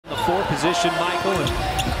4 position, Michael, and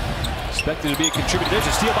expected to be a contributor. There's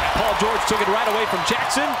a steal by Paul George, took it right away from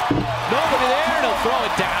Jackson. Nobody there, and he'll throw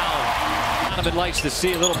it down. Donovan likes to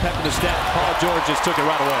see a little pep in the step. Paul George just took it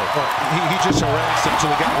right away. Well, he just harassed him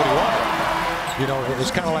until he got what he wanted. You know,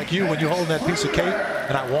 it's kind of like you when you're holding that piece of cake,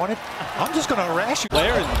 and I want it. I'm just going to harass you.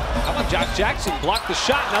 Blair, and how about Josh Jackson blocked the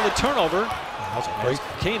shot, now the turnover. That was a great.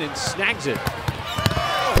 Kanan snags it.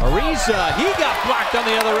 Ariza, he got blocked on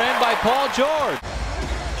the other end by Paul George.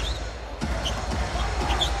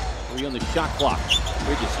 3 on the shot clock.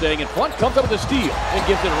 Bridges staying in front, comes up with a steal and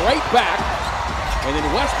gives it right back. And then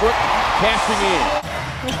Westbrook cashing in.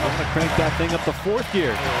 I'm going to crank that thing up to 4th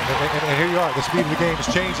gear. And here you are. The speed of the game is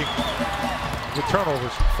changing with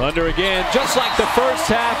turnovers. Thunder again, just like the first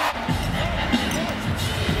half.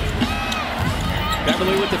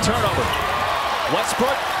 Beverly with the turnover.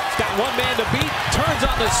 Westbrook's got one man to beat, turns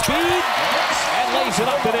on the speed, and lays it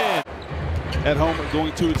up and in. At home,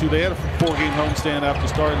 going 2-2. They had a 4-game homestand after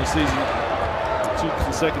starting the season. 2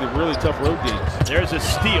 consecutive really tough road games. There's a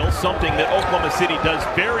steal, something that Oklahoma City does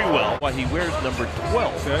very well. Why he wears number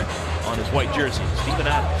 12 on his white jersey. Steven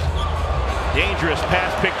Adams. Dangerous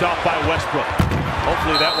pass picked off by Westbrook.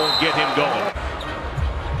 Hopefully that won't get him going.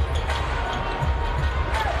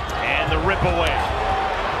 And the rip away.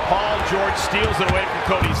 Paul George steals it away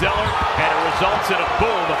from Cody Zeller, and it results in a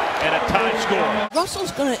boom and a tie score.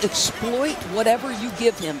 Russell's going to exploit whatever you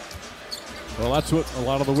give him. Well, that's what a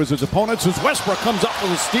lot of the Wizards' opponents, as Westbrook comes up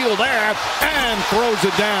with a steal there and throws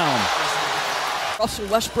it down. Russell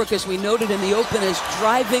Westbrook, as we noted in the open, is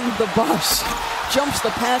driving the bus. Jumps the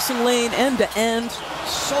passing lane end to end.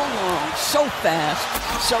 So long, so fast,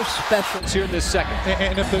 so special. It's here in this second.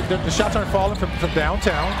 And if the shots aren't falling from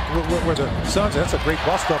downtown, where the Suns, that's a great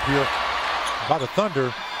bust up here by the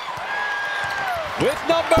Thunder. With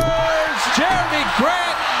numbers, Jeremy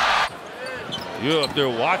Grant. You're up there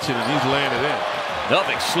watching, and he's laying it in.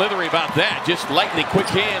 Nothing slithery about that. Just lightning quick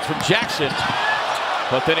hands from Jackson.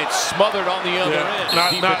 But then it's smothered on the other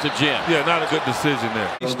end. Defensive jam. Yeah, not a good decision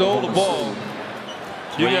there. He stole the ball.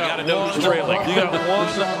 You got to know who's trailing. You got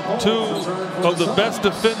 1, 2 of the best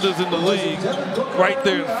defenders in the league right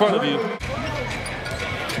there in front of you.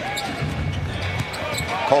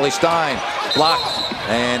 Cauley Stein blocked,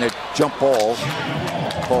 and a jump ball.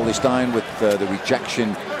 Cauley Stein with the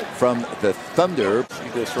rejection from the Thunder. See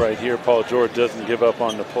this right here. Paul George doesn't give up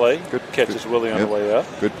on the play. Good catches Willie on the way up.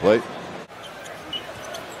 Good play.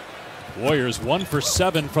 Warriors 1 for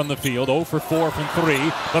 7 from the field, 0 for 4 from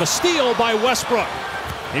 3, but a steal by Westbrook.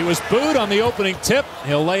 He was booed on the opening tip.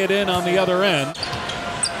 He'll lay it in on the other end. That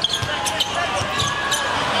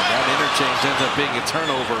interchange ends up being a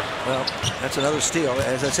turnover. Well, that's another steal.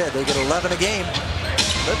 As I said, they get 11 a game.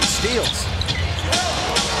 11 steals.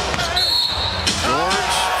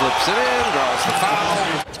 George flips it in, draws the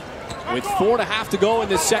foul. With 4.5 to go in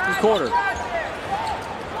this second quarter.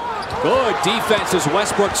 Good defense as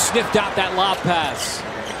Westbrook sniffed out that lob pass.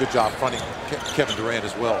 Good job fronting Kevin Durant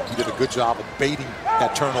as well. He did a good job of baiting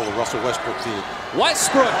that turnover Russell Westbrook did.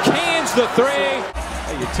 Westbrook cans the 3.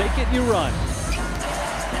 Hey, you take it, you run.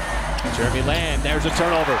 Jeremy Lamb, there's a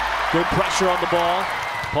turnover. Good pressure on the ball.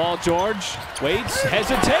 Paul George waits,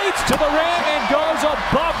 hesitates to the rim, and goes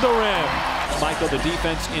above the rim. Michael, the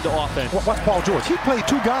defense into offense. Watch Paul George. He played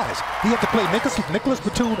 2 guys. He had to play Nicholas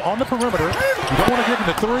Batum on the perimeter. You don't want to give him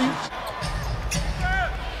the 3.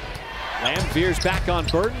 Lamb veers back on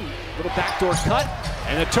Burton. Little backdoor cut,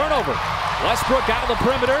 and a turnover. Westbrook out of the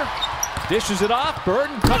perimeter. Dishes it off.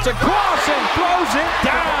 Burton cuts across and throws it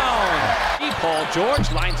down. Paul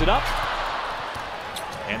George lines it up.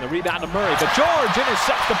 And the rebound to Murray. But George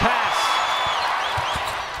intercepts the pass.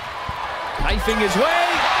 Knifing his way.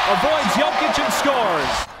 Avoids Jokic and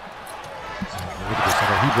scores. Look at this.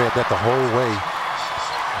 He read that the whole way.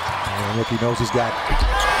 And look, he knows he's got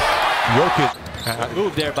Jokic.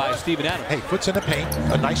 Move there by Steven Adams. Hey, foot's in the paint.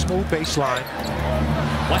 A nice smooth baseline.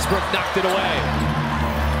 Westbrook knocked it away.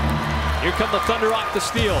 Here come the Thunder off the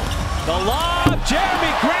steal. The lob.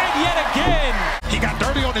 Jeremy Grant yet again. He got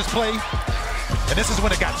dirty on his play. And this is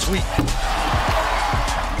when it got sweet.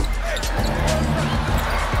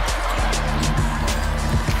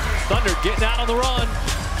 Thunder getting out on the run.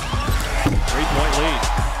 3-point lead.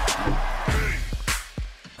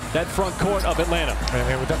 That front court of Atlanta.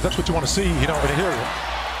 Man, that's what you want to see, you know, over here.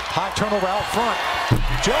 High turnover out front.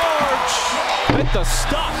 George with the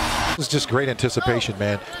stuff. This is just great anticipation,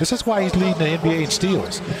 man. This is why he's leading the NBA in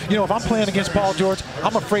steals. You know, if I'm playing against Paul George,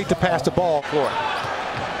 I'm afraid to pass the ball.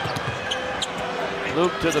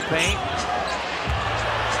 Luke to the paint.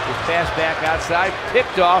 His pass back outside,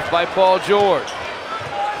 picked off by Paul George.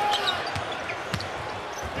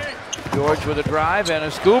 George with a drive and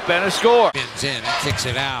a scoop and a score. Spins in and kicks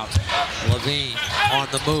it out. Levine on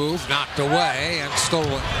the move, knocked away and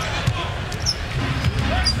stolen.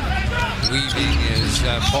 Weaving is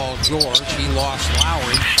Paul George. He lost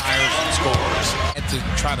Lowry, fires and scores. Had to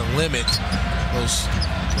try to limit those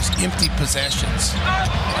empty possessions.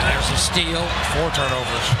 And there's a steal, 4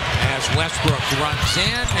 turnovers. As Westbrook runs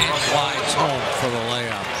in and glides home for the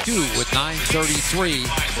layup. 2 with 9:33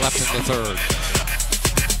 left in the third.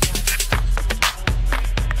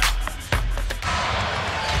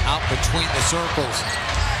 Out between the circles.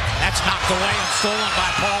 That's knocked away and stolen by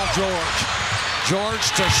Paul George. George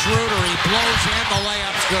to Schroeder. He blows in. The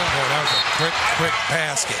layup's good. Boy, that was a quick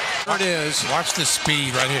basket. There it is. Watch the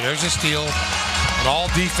speed right here. There's a steal. An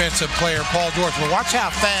all-defensive player, Paul George. But watch how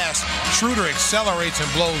fast Schroeder accelerates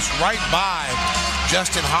and blows right by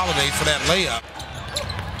Justin Holiday for that layup.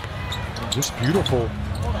 Just beautiful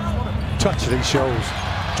touch that he shows.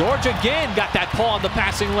 George again got that ball in the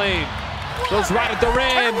passing lane. Goes right at the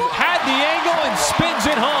rim, had the angle and spins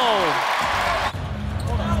it home.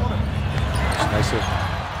 Nice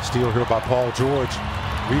steal here by Paul George.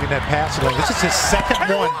 Reading that passing lane. This is his second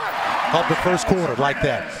one of the first quarter like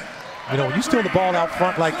that. You know, when you steal the ball out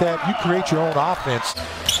front like that, you create your own offense.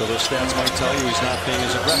 So those stats might tell you he's not being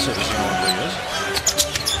as aggressive as he normally is.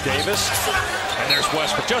 Davis, and there's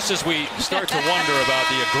Westbrook. Just as we start to wonder about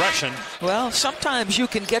the aggression. Well, sometimes you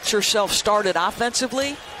can get yourself started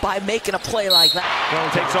offensively by making a play like that.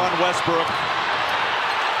 Takes on Westbrook.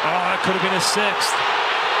 Oh, that could have been a 6th.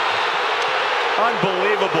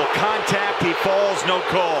 Unbelievable contact. He falls, no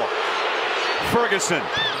call. Ferguson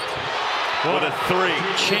with a 3.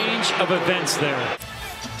 Change of events there.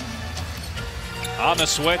 On the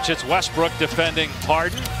switch, it's Westbrook defending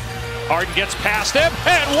Harden. Harden gets past him,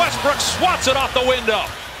 and Westbrook swats it off the window.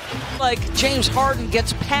 Like James Harden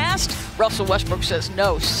gets past, Russell Westbrook says,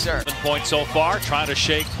 no, sir. 7 points so far, trying to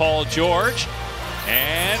shake Paul George.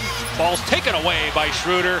 And ball's taken away by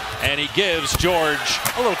Schroeder, and he gives George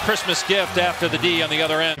a little Christmas gift after the D on the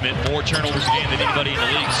other end. More turnovers a game than anybody in the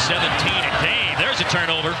league. 17 a game. There's a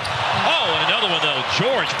turnover. Oh, and another one, though.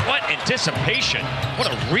 George, what anticipation. What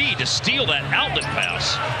a read to steal that outlet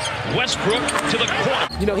pass. Westbrook to the corner.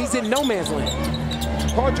 You know, he's in no man's land.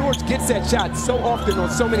 Paul George gets that shot so often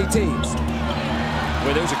on so many teams.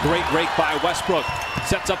 Where there's a great rake by Westbrook.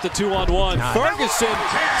 Sets up the 2-on-1. Ferguson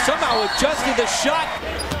somehow adjusted the shot.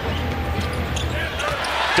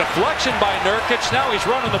 Deflection by Nurkic. Now he's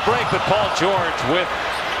running the break, but Paul George with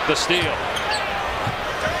the steal.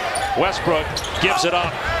 Westbrook gives it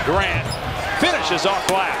up. Grant finishes off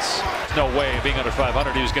glass. No way being under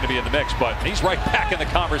 500 he was going to be in the mix, but he's right back in the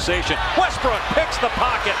conversation. Westbrook picks the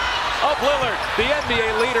pocket of Lillard, the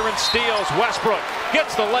NBA leader in steals. Westbrook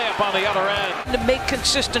gets the layup on the other end. To make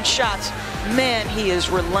consistent shots, man, he is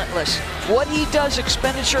relentless. What he does,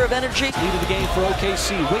 expenditure of energy. Lead of the game for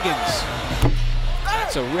OKC, Wiggins.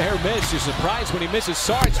 That's a rare miss. You're surprised when he misses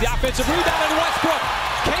Sarge. The offensive rebound, and Westbrook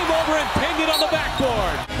came over and pinged it on the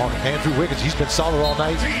backboard. Andrew Wiggins, he's been solid all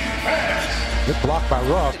night. Good block by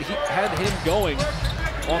Russ. He had him going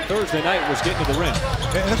on Thursday night, was getting to the rim.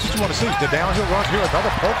 And that's what you want to see. The downhill run here,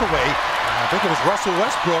 another poke away. I think it was Russell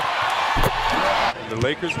Westbrook. The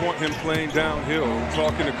Lakers want him playing downhill.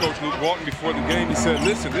 Talking to Coach Luke Walton before the game, he said,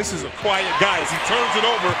 listen, this is a quiet guy. As he turns it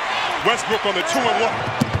over, Westbrook on the 2-and-1.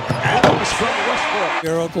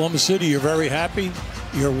 You're Oklahoma City. You're very happy.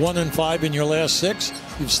 You're 1-5 in your last 6.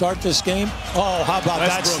 You start this game. Oh, how about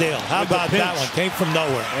that steal? How about that one? Came from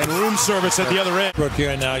nowhere. And room service at the other end. Look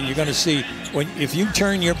here now. You're going to see if you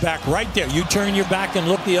turn your back right there. You turn your back and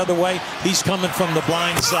look the other way. He's coming from the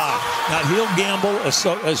blind side. Now he'll gamble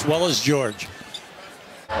as well as George.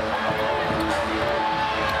 And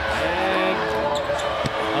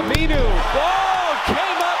Aminu. Ball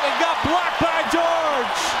came up and got blocked by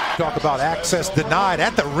George. Talk about access denied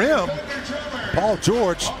at the rim. Paul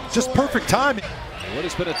George, just perfect timing. What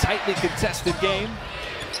has been a tightly contested game.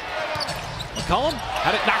 McCollum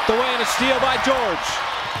had it knocked away and a steal by George.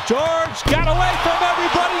 George got away from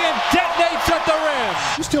everybody and detonates at the rim.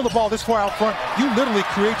 You steal the ball this far out front, you literally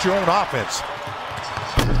create your own offense.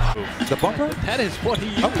 The bumper? That is what he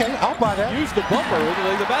used. Okay, I'll buy that. Use the bumper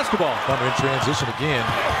in the basketball. Thunder in transition again.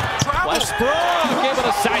 Westbrook able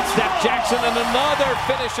to sidestep Jackson and another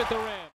finish at the rim.